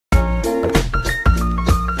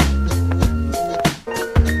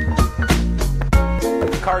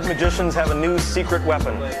card magicians have a new secret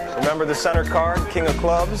weapon. Remember the center card, King of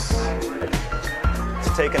Clubs?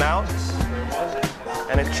 It's taken out,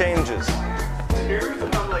 and it changes.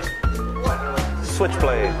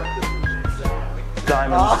 Switchblade.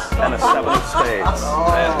 Diamonds and a 7 of spades.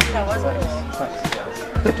 That was what it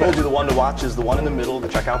was. I told you the one to watch is the one in the middle to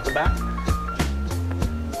check out the back.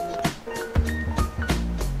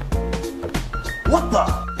 What the?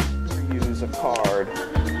 Use a card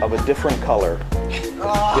of a different color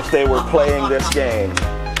if they were playing this game.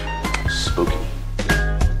 Spooky.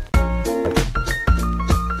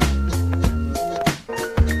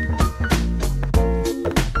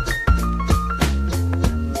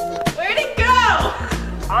 Where'd it go?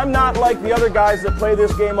 I'm not like the other guys that play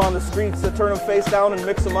this game on the streets that turn them face down and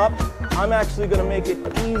mix them up. I'm actually going to make it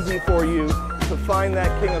easy for you to find that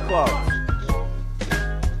King of Clubs.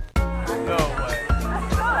 No way.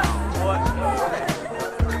 What? No way.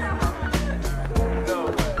 No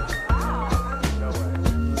way.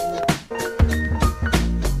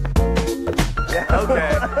 Yeah.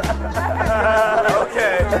 Okay.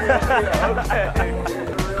 Okay.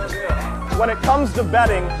 When it comes to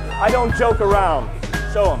betting, I don't joke around.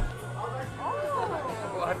 Show them.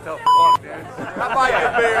 What the fuck, dude? How about you,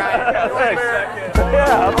 beer? Thanks.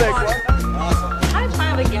 Yeah, I'll take one. Awesome. High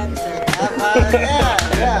five again, sir. Yeah,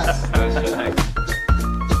 yes.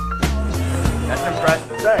 That's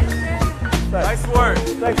impressive. Thanks. Nice work.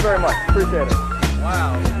 Thanks very much. Appreciate it.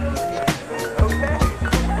 Wow.